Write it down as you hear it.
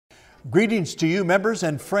Greetings to you, members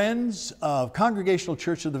and friends of Congregational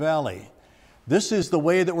Church of the Valley. This is the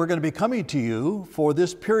way that we're going to be coming to you for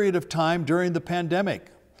this period of time during the pandemic.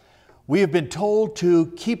 We have been told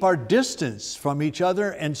to keep our distance from each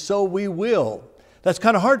other, and so we will. That's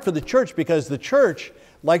kind of hard for the church because the church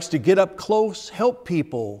likes to get up close, help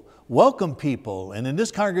people, welcome people, and in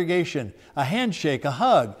this congregation, a handshake, a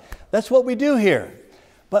hug. That's what we do here.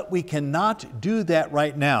 But we cannot do that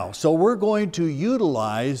right now. So we're going to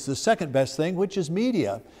utilize the second best thing, which is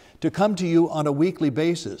media, to come to you on a weekly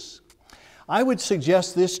basis. I would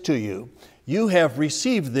suggest this to you. You have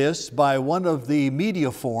received this by one of the media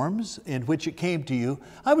forms in which it came to you.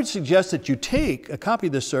 I would suggest that you take a copy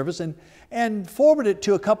of this service and forward it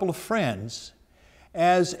to a couple of friends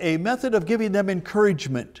as a method of giving them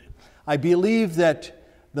encouragement. I believe that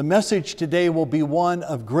the message today will be one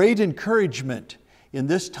of great encouragement in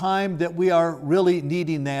this time that we are really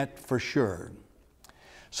needing that for sure.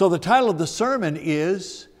 So the title of the sermon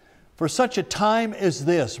is, For Such a Time as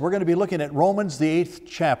This. We're going to be looking at Romans, the 8th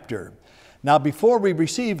chapter. Now before we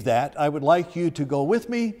receive that, I would like you to go with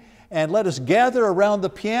me and let us gather around the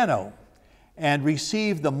piano and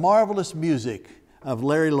receive the marvelous music of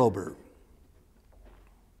Larry Lober.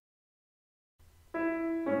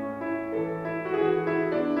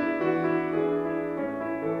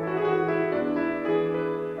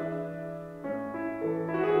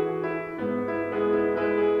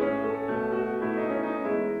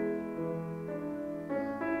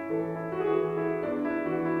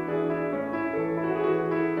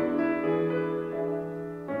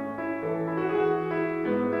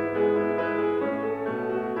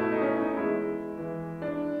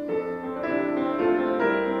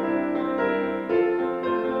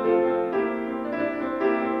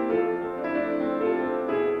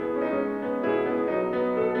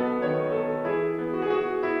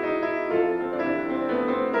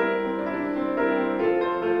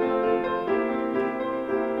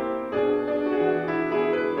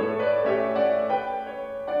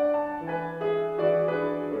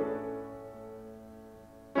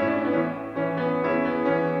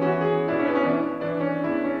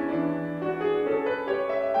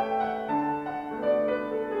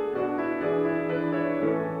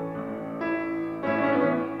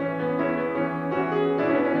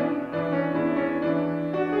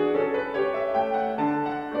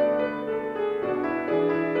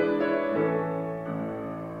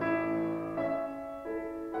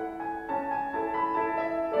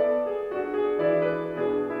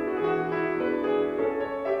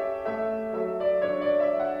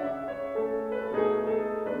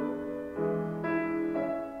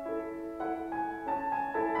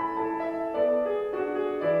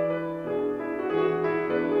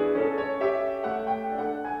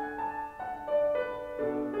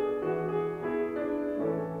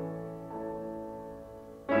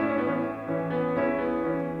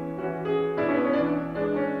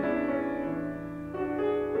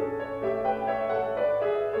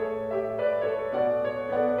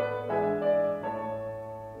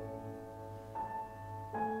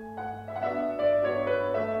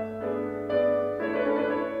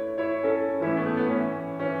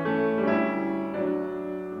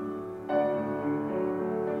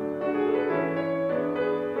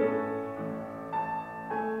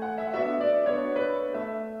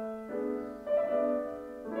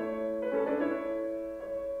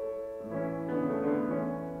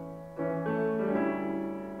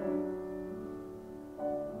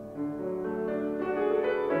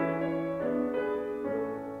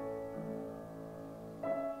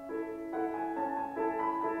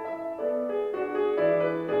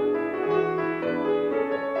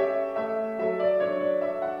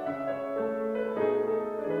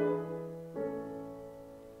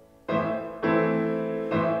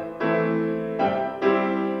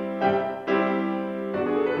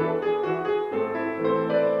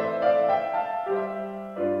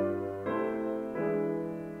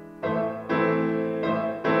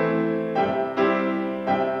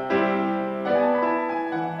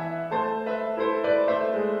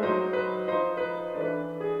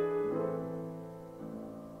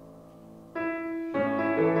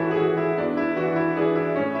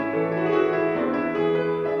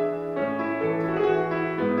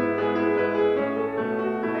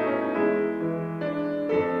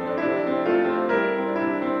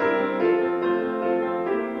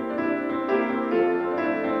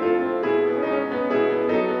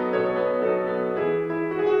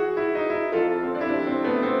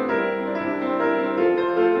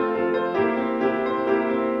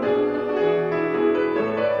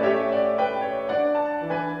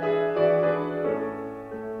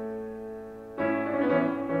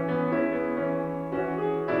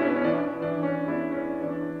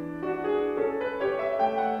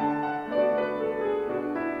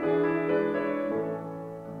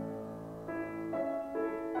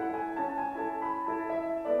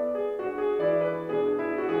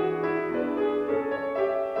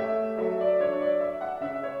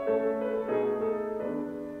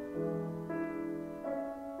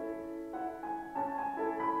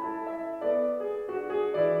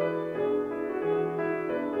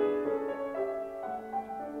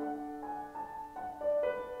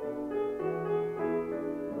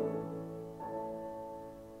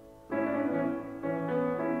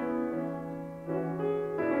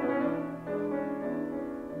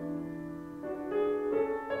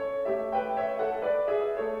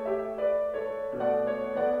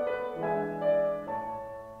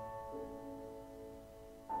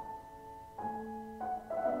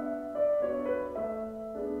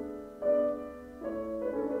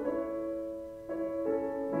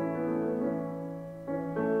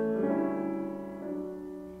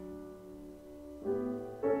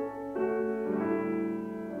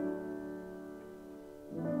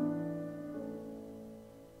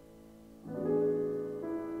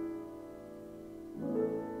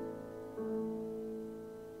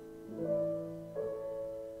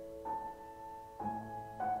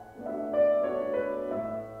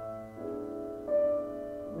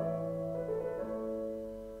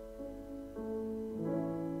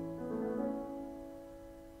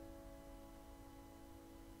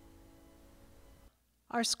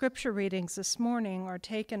 Our scripture readings this morning are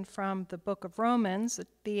taken from the book of Romans,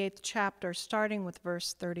 the 8th chapter, starting with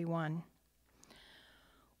verse 31.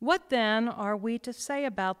 What then are we to say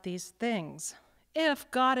about these things?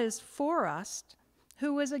 If God is for us,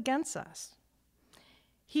 who is against us?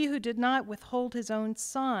 He who did not withhold his own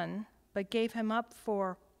Son, but gave him up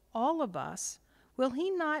for all of us, will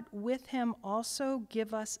he not with him also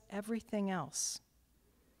give us everything else?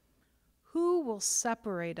 Who will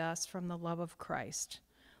separate us from the love of Christ?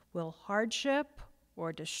 Will hardship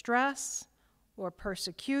or distress or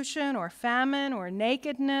persecution or famine or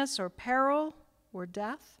nakedness or peril or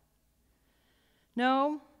death?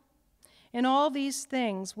 No, in all these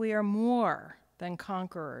things we are more than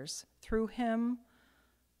conquerors through him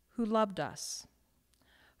who loved us.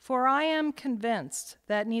 For I am convinced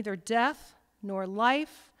that neither death nor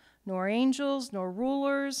life, nor angels, nor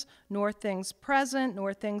rulers, nor things present,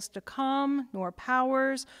 nor things to come, nor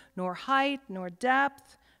powers, nor height, nor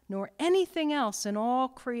depth, nor anything else in all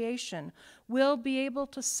creation will be able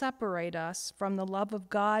to separate us from the love of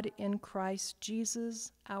God in Christ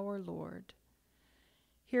Jesus our Lord.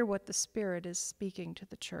 Hear what the Spirit is speaking to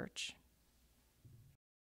the church.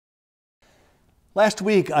 Last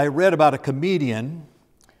week I read about a comedian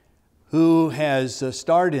who has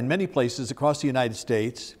starred in many places across the United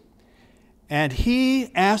States. And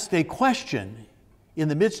he asked a question in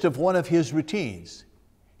the midst of one of his routines.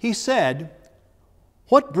 He said,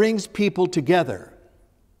 "What brings people together?"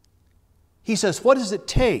 He says, "What does it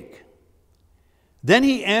take?" Then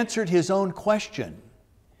he answered his own question.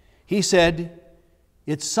 He said,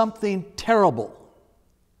 "It's something terrible."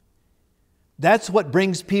 That's what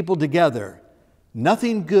brings people together.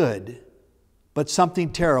 Nothing good, but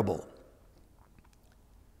something terrible.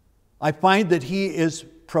 I find that he is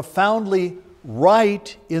profoundly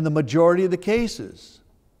right in the majority of the cases.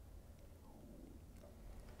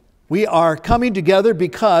 We are coming together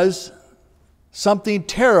because something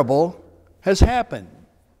terrible has happened.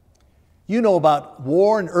 You know about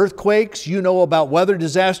war and earthquakes. You know about weather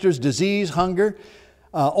disasters, disease, hunger.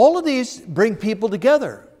 All of these bring people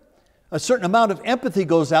together. A certain amount of empathy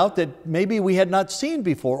goes out that maybe we had not seen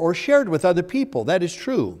before or shared with other people. That is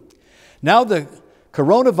true. Now the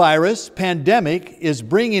coronavirus pandemic is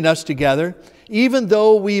bringing us together, even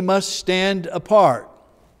though we must stand apart.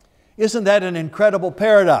 Isn't that an incredible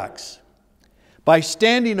paradox? By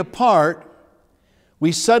standing apart,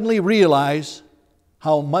 we suddenly realize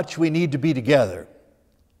how much we need to be together.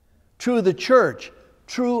 True of the church,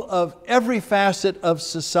 true of every facet of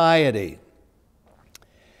society.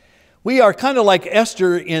 We are kind of like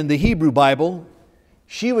Esther in the Hebrew Bible.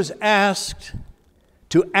 She was asked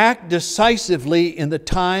to act decisively in the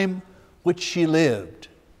time which she lived.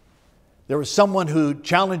 There was someone who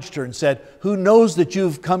challenged her and said, "Who knows that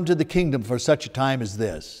you've come to the kingdom for such a time as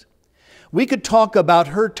this?" We could talk about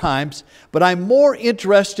her times, but I'm more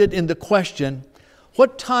interested in the question,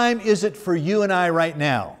 what time is it for you and I right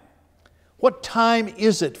now? What time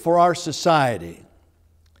is it for our society?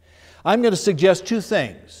 I'm going to suggest two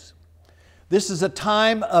things. This is a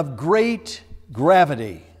time of great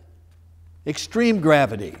gravity. Extreme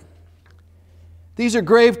gravity. These are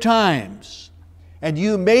grave times, and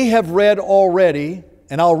you may have read already,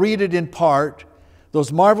 and I'll read it in part,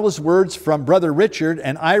 those marvelous words from Brother Richard,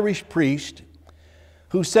 an Irish priest,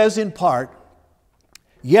 who says in part,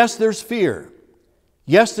 yes, there's fear.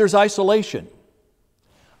 Yes, there's isolation.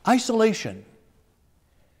 Isolation.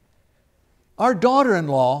 Our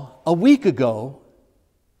daughter-in-law, a week ago,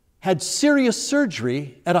 had serious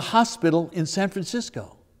surgery at a hospital in San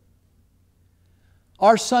Francisco.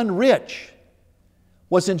 Our son Rich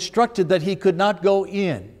was instructed that he could not go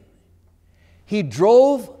in. He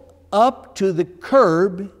drove up to the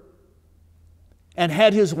curb and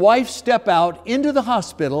had his wife step out into the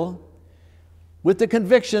hospital with the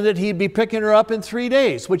conviction that he'd be picking her up in 3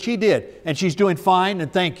 days, which he did. And she's doing fine,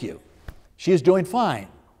 and thank you. She is doing fine.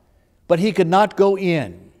 But he could not go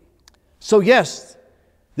in. So yes,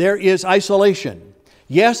 there is isolation.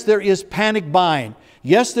 Yes, there is panic buying.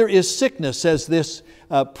 Yes, there is sickness, says this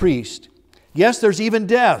priest. Yes, there's even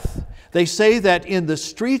death. They say that in the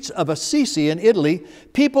streets of Assisi in Italy,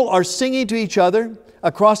 people are singing to each other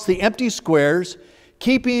across the empty squares,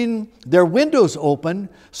 keeping their windows open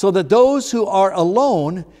so that those who are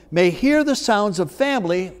alone may hear the sounds of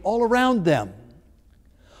family all around them.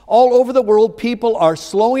 All over the world, people are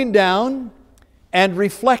slowing down and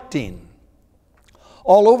reflecting.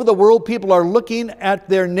 All over the world, people are looking at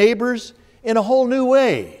their neighbors in a whole new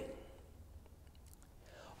way.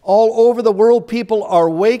 All over the world, people are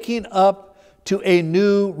waking up to a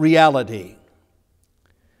new reality.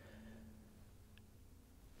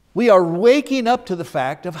 We are waking up to the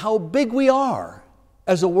fact of how big we are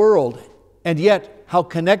as a world, and yet how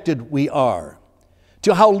connected we are,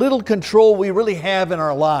 to how little control we really have in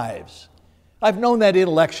our lives. I've known that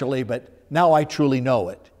intellectually, but now I truly know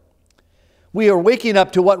it. We are waking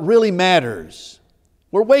up to what really matters.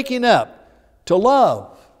 We're waking up to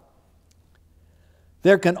love.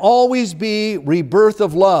 There can always be rebirth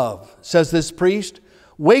of love, says this priest.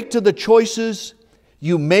 Wake to the choices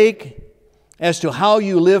you make as to how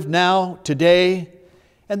you live now, today.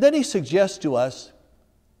 And then he suggests to us,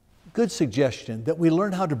 good suggestion, that we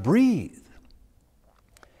learn how to breathe.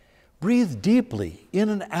 Breathe deeply, in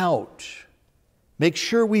and out. Make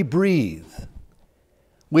sure we breathe.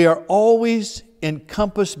 We are always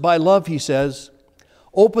encompassed by love, he says.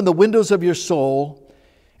 Open the windows of your soul,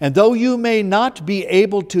 and though you may not be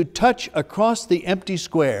able to touch across the empty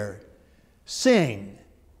square, sing.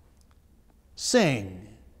 Sing.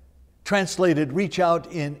 Translated, reach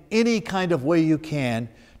out in any kind of way you can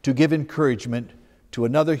to give encouragement to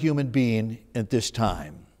another human being at this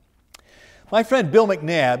time. My friend Bill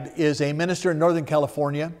McNabb is a minister in Northern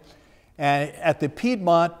California and at the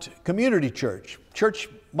Piedmont Community Church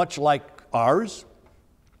much like ours.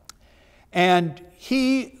 And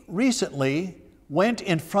he recently went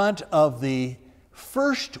in front of the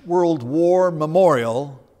First World War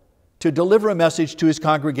Memorial to deliver a message to his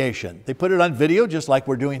congregation. They put it on video just like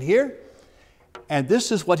we're doing here. And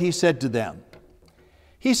this is what he said to them.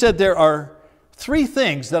 He said, there are 3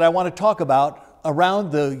 things that I want to talk about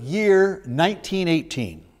around the year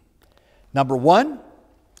 1918. Number 1,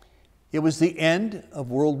 it was the end of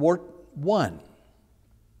World War I.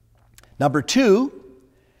 Number 2,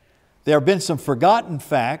 there have been some forgotten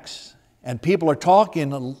facts, and people are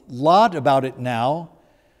talking a lot about it now,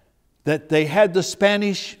 that they had the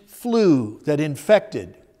Spanish flu that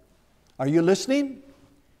infected. Are you listening?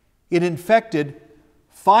 It infected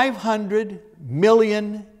 500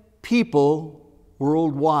 million people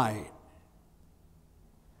worldwide.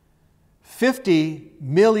 50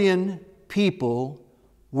 million people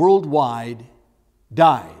worldwide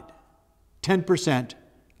died, 10%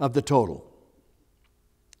 of the total.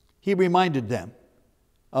 He reminded them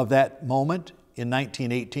of that moment in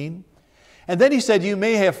 1918. And then he said, you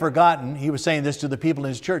may have forgotten, he was saying this to the people in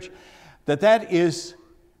his church, that is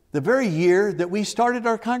the very year that we started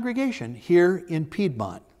our congregation here in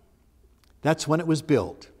Piedmont. That's when it was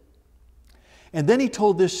built. And then he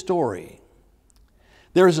told this story.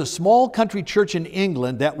 There is a small country church in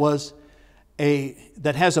England that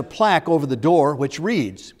has a plaque over the door which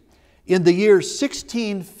reads, in the year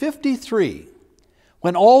 1653,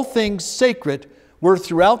 when all things sacred were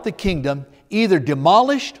throughout the kingdom either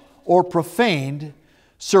demolished or profaned,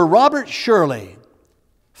 Sir Robert Shirley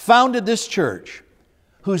founded this church,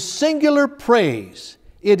 whose singular praise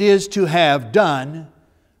it is to have done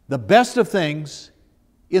the best of things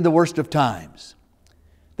in the worst of times.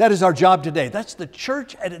 That is our job today. That's the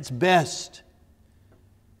church at its best.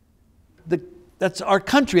 That's our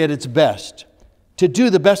country at its best, to do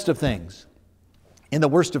the best of things in the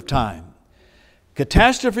worst of time.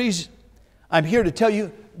 Catastrophes, I'm here to tell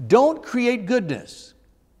you, don't create goodness.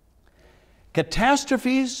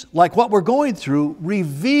 Catastrophes like what we're going through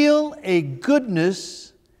reveal a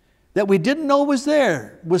goodness that we didn't know was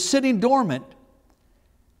there, was sitting dormant,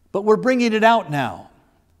 but we're bringing it out now.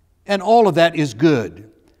 And all of that is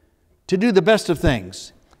good. To do the best of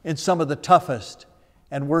things in some of the toughest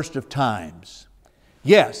and worst of times.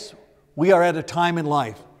 Yes, we are at a time in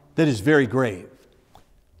life that is very grave.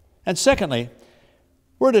 And secondly,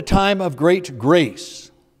 we're at a time of great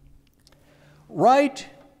grace. Right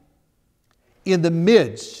in the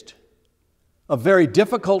midst of very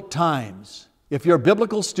difficult times, if you're a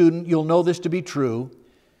biblical student, you'll know this to be true.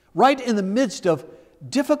 Right in the midst of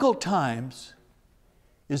difficult times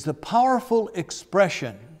is the powerful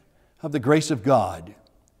expression of the grace of God.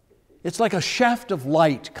 It's like a shaft of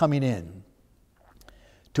light coming in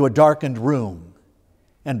to a darkened room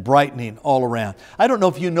and brightening all around. I don't know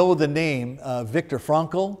if you know the name Viktor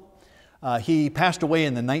Frankl. He passed away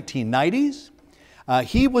in the 1990s.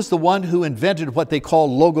 He was the one who invented what they call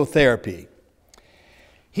logotherapy.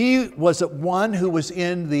 He was one who was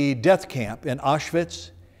in the death camp in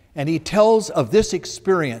Auschwitz, and he tells of this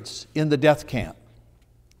experience in the death camp.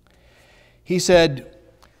 He said,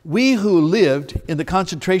 we who lived in the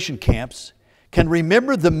concentration camps can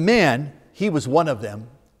remember the men, he was one of them,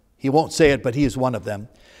 he won't say it, but he is one of them.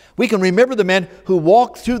 We can remember the men who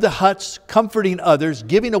walked through the huts, comforting others,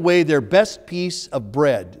 giving away their best piece of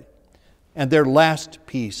bread and their last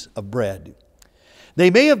piece of bread. They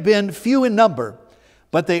may have been few in number,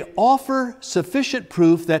 but they offer sufficient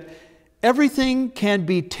proof that everything can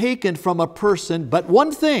be taken from a person, but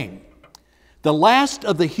one thing, the last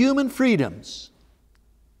of the human freedoms,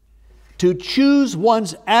 to choose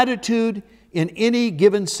one's attitude in any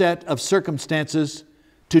given set of circumstances,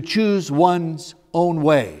 to choose one's own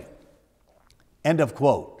way. End of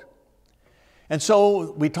quote. And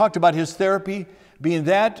so we talked about his therapy being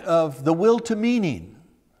that of the will to meaning,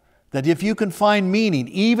 that if you can find meaning,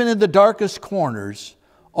 even in the darkest corners,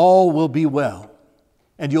 all will be well,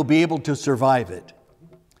 and you'll be able to survive it.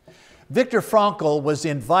 Viktor Frankl was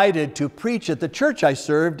invited to preach at the church I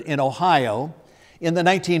served in Ohio in the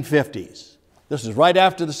 1950s. This was right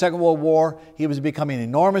after the Second World War. He was becoming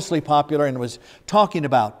enormously popular and was talking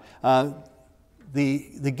about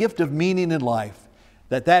the gift of meaning in life,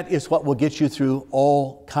 that is what will get you through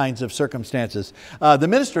all kinds of circumstances. The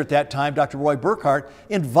minister at that time, Dr. Roy Burkhart,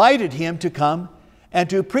 invited him to come and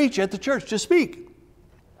to preach at the church, to speak.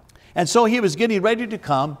 And so he was getting ready to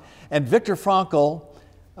come, and Viktor Frankl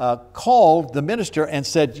called the minister and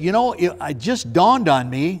said, you know, it just dawned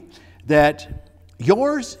on me that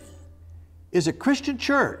yours is a Christian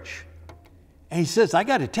church. And he says, I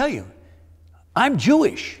got to tell you, I'm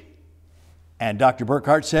Jewish. And Dr.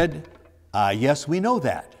 Burkhart said, yes, we know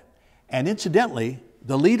that. And incidentally,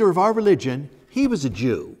 the leader of our religion, he was a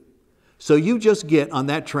Jew. So you just get on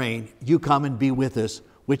that train, you come and be with us,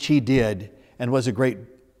 which he did, and was a great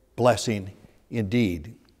blessing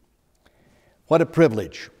indeed. What a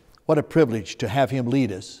privilege to have him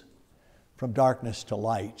lead us from darkness to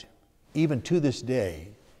light, even to this day,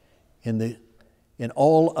 in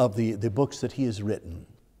all of the books that he has written.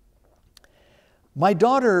 My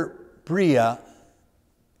daughter, Bria,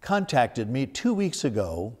 contacted me 2 weeks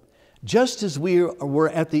ago, just as we were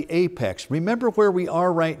at the apex. Remember where we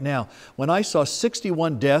are right now. When I saw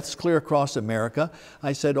 61 deaths clear across America,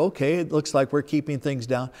 I said, okay, it looks like we're keeping things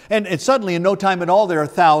down. And suddenly, in no time at all, there are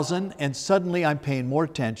 1,000, and suddenly I'm paying more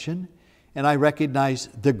attention, and I recognize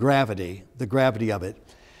the gravity of it.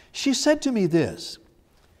 She said to me this.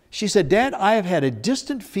 She said, Dad, I have had a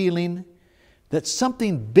distant feeling that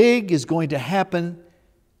something big is going to happen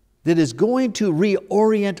that is going to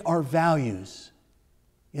reorient our values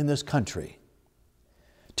in this country,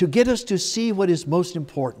 to get us to see what is most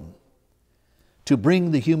important, to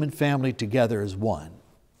bring the human family together as one.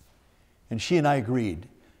 And she and I agreed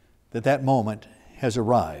that that moment has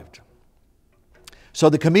arrived. So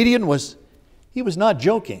the comedian was not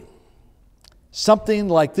joking. Something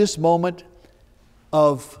like this moment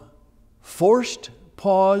of forced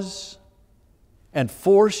pause and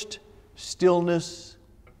forced stillness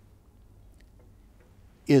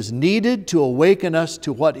is needed to awaken us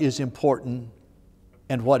to what is important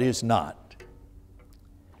and what is not.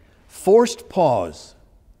 Forced pause,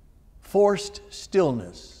 forced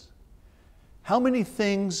stillness. How many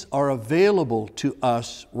things are available to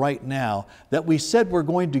us right now that we said we're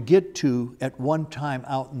going to get to at one time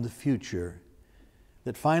out in the future,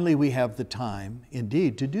 that finally we have the time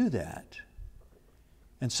indeed to do that?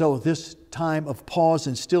 And so this time of pause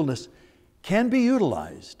and stillness can be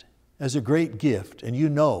utilized as a great gift, and you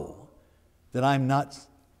know that I'm not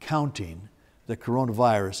counting the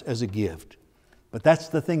coronavirus as a gift, but that's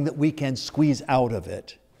the thing that we can squeeze out of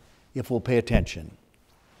it if we'll pay attention.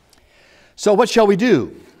 So what shall we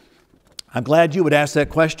do? I'm glad you would ask that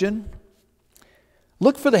question.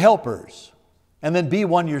 Look for the helpers and then be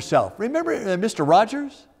one yourself. Remember Mr.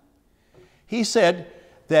 Rogers? He said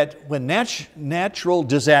that when natural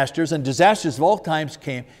disasters and disasters of all times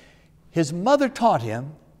came, his mother taught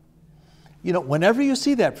him, you know, whenever you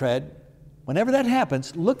see that, Fred, whenever that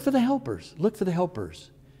happens, look for the helpers. Look for the helpers.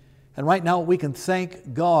 And right now we can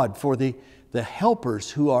thank God for the helpers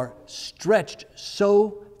who are stretched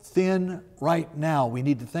so thin right now. We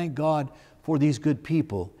need to thank God for these good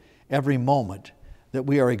people every moment that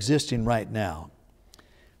we are existing right now.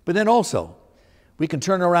 But then also, we can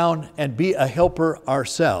turn around and be a helper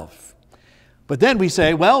ourselves. But then we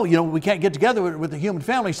say, well, you know, we can't get together with the human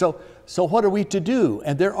family, so what are we to do?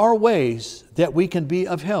 And there are ways that we can be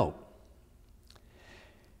of help.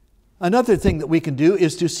 Another thing that we can do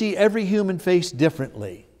is to see every human face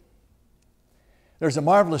differently. There's a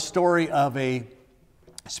marvelous story of a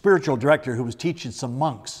spiritual director who was teaching some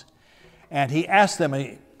monks, and he asked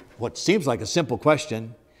them what seems like a simple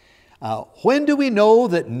question. When do we know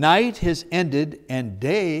that night has ended and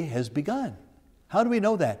day has begun? How do we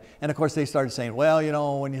know that? And of course they started saying, well, you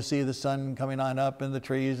know, when you see the sun coming on up in the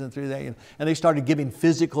trees and through that, and they started giving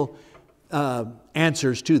physical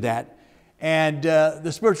answers to that. And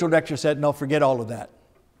the spiritual director said, no, forget all of that.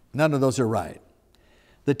 None of those are right.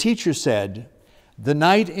 The teacher said, the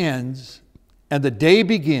night ends and the day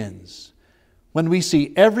begins when we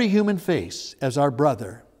see every human face as our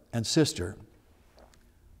brother and sister.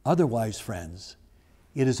 Otherwise, friends,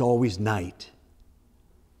 it is always night,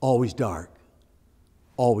 always dark,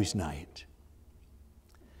 always night.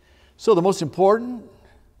 So the most important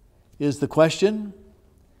is the question,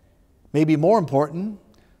 maybe more important,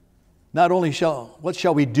 not only what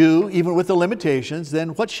shall we do, even with the limitations, then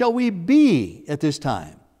what shall we be at this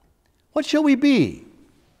time? What shall we be?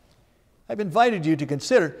 I've invited you to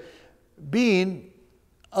consider being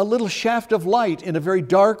a little shaft of light in a very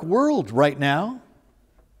dark world right now.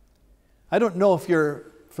 I don't know if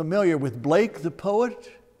you're familiar with Blake, the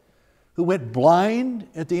poet, who went blind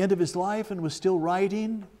at the end of his life and was still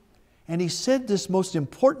writing. And he said this most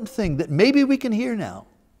important thing that maybe we can hear now.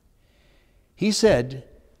 He said,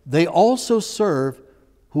 "They also serve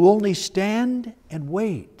who only stand and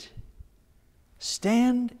wait."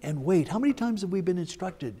 Stand and wait. How many times have we been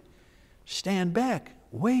instructed? Stand back,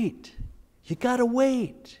 wait. You got to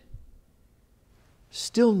wait.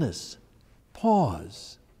 Stillness,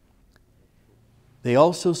 pause. They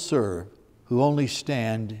also serve who only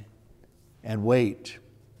stand and wait.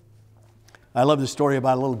 I love the story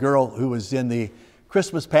about a little girl who was in the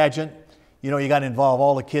Christmas pageant. You know, you got to involve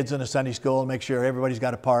all the kids in the Sunday school and make sure everybody's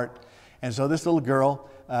got a part. And so this little girl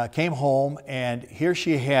came home, and here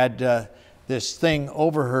she had this thing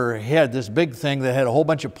over her head, this big thing that had a whole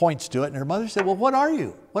bunch of points to it. And her mother said, "Well, what are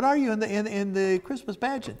you? What are you in the Christmas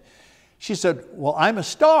pageant?" She said, "Well, I'm a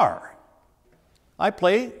star. I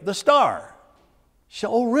play the star." She said,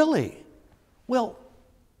 "Oh, really? Well,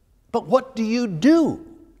 but what do you do?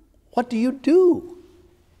 What do you do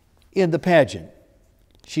in the pageant?"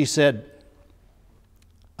 She said,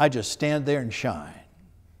 "I just stand there and shine.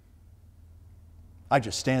 I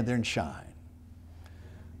just stand there and shine."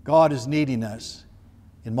 God is needing us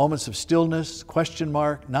in moments of stillness, question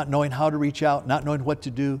mark, not knowing how to reach out, not knowing what to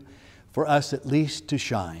do, for us at least to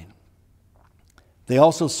shine. They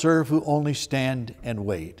also serve who only stand and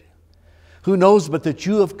wait. Who knows but that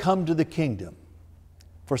you have come to the kingdom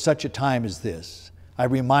for such a time as this? I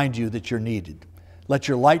remind you that you're needed. Let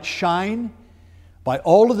your light shine by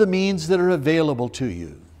all of the means that are available to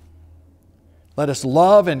you. Let us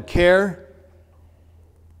love and care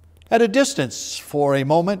at a distance for a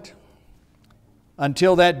moment.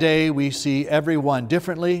 Until that day, we see everyone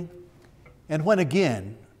differently, and when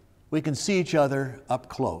again we can see each other up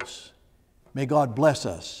close. May God bless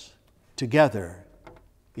us together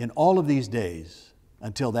in all of these days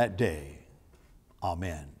until that day.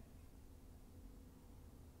 Amen.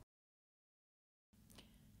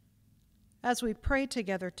 As we pray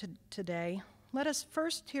together today, let us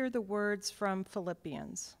first hear the words from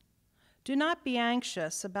Philippians. Do not be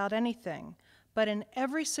anxious about anything, but in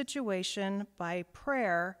every situation, by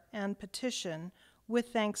prayer and petition,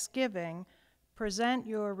 with thanksgiving, present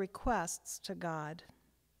your requests to God.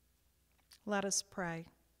 Let us pray.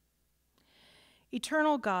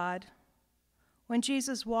 Eternal God, when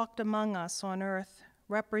Jesus walked among us on earth,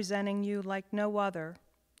 representing you like no other,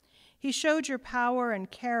 He showed your power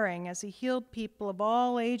and caring as He healed people of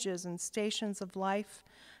all ages and stations of life,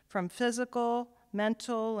 from physical,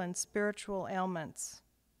 mental, and spiritual ailments.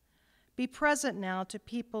 Be present now to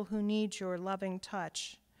people who need your loving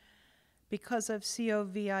touch because of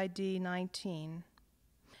COVID-19.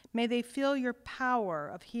 May they feel your power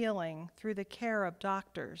of healing through the care of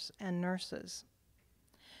doctors and nurses.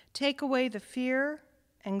 Take away the fear,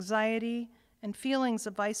 anxiety, and feelings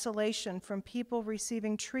of isolation from people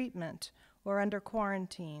receiving treatment or under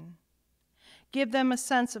quarantine. Give them a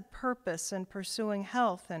sense of purpose in pursuing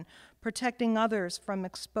health and protecting others from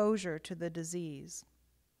exposure to the disease.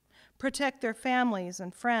 Protect their families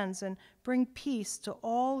and friends and bring peace to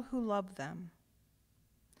all who love them.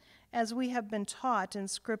 As we have been taught in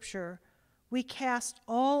Scripture, we cast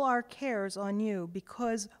all our cares on you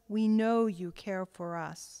because we know you care for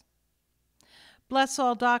us. Bless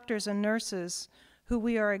all doctors and nurses who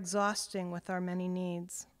we are exhausting with our many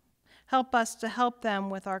needs. Help us to help them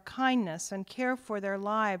with our kindness and care for their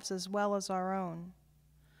lives as well as our own.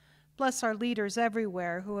 Bless our leaders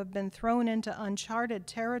everywhere who have been thrown into uncharted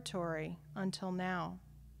territory until now.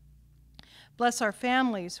 Bless our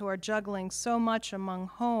families who are juggling so much among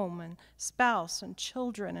home and spouse and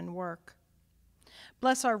children and work.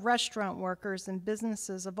 Bless our restaurant workers and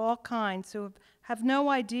businesses of all kinds who have no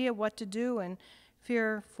idea what to do and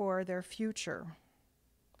fear for their future.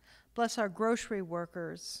 Bless our grocery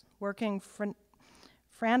workers working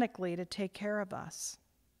frantically to take care of us.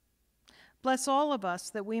 Bless all of us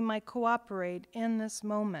that we might cooperate in this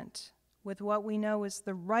moment with what we know is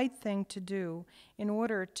the right thing to do in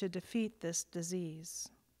order to defeat this disease.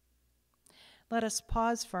 Let us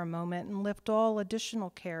pause for a moment and lift all additional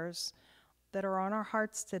cares that are on our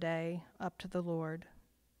hearts today up to the Lord.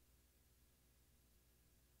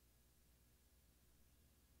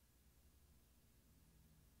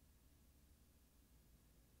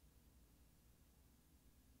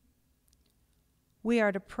 We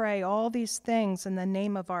are to pray all these things in the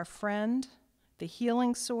name of our friend, the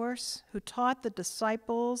healing source, who taught the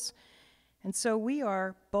disciples, and so we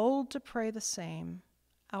are bold to pray the same.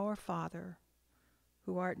 Our Father,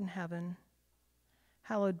 who art in heaven,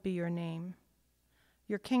 hallowed be your name.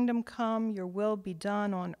 Your kingdom come, your will be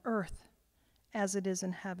done on earth as it is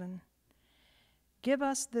in heaven. Give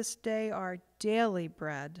us this day our daily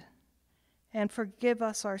bread, and forgive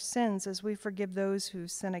us our sins as we forgive those who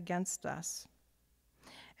sin against us.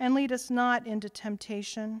 And lead us not into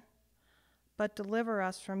temptation, but deliver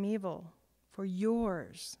us from evil. For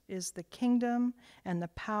yours is the kingdom and the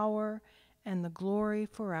power and the glory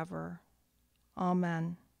forever.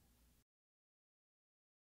 Amen.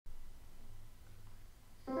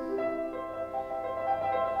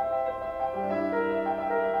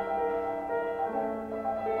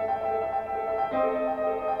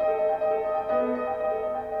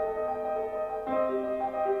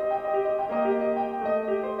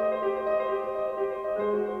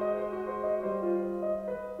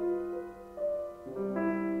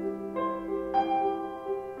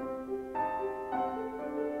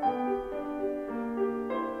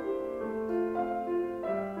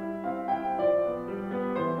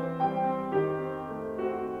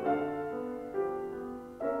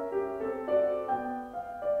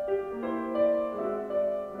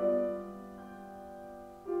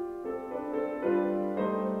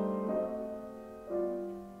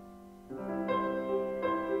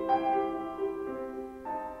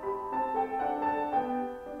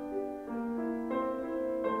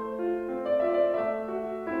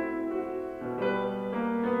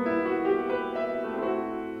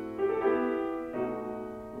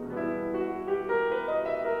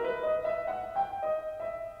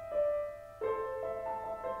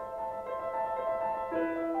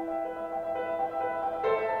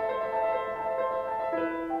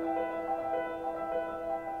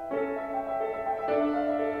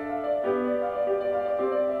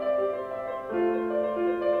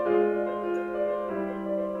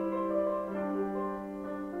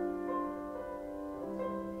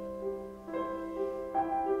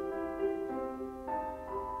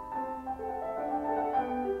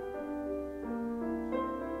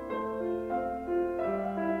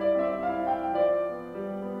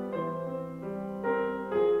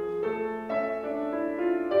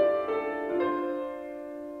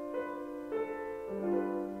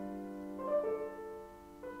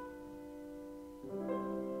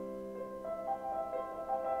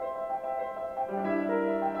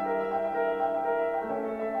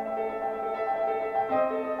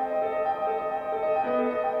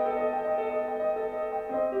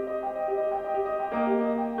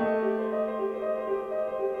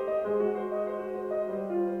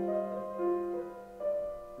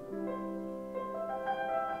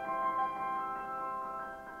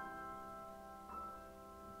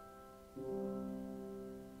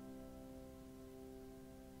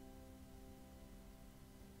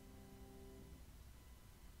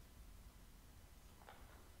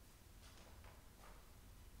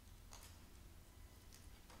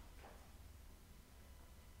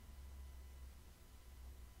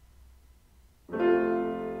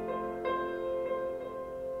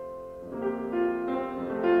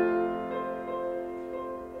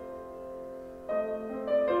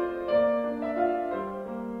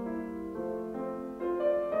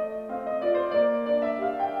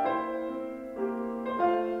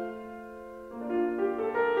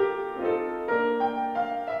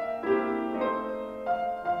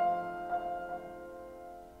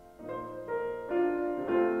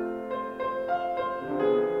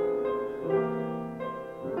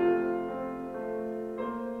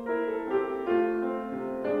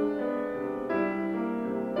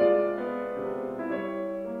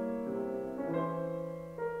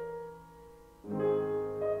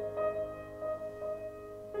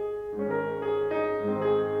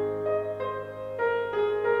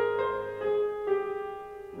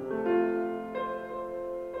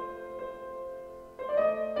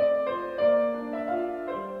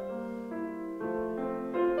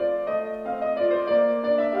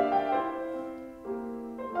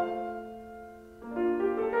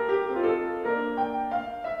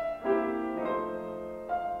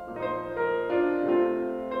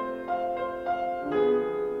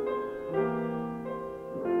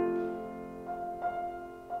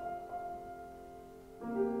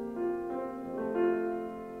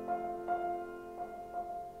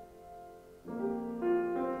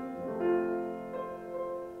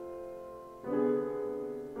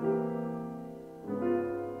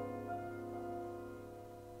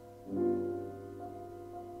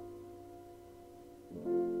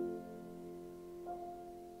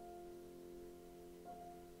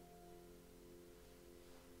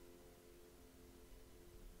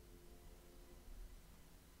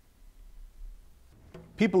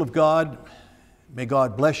 People of God, may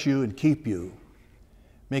God bless you and keep you,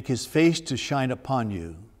 make His face to shine upon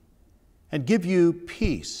you, and give you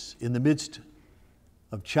peace in the midst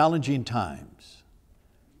of challenging times,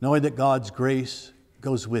 knowing that God's grace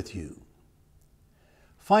goes with you.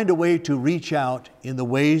 Find a way to reach out in the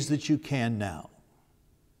ways that you can now.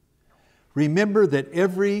 Remember that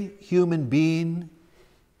every human being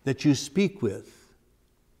that you speak with,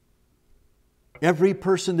 every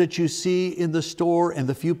person that you see in the store and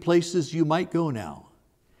the few places you might go now,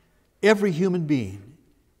 every human being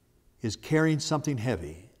is carrying something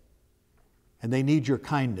heavy, and they need your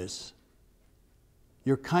kindness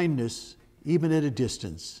even at a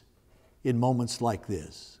distance in moments like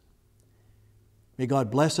this. May God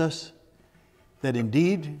bless us that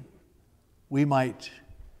indeed we might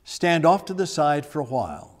stand off to the side for a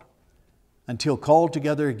while until called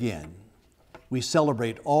together again. We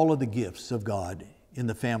celebrate all of the gifts of God in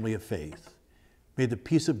the family of faith. May the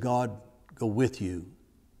peace of God go with you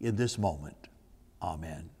in this moment.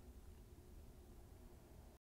 Amen.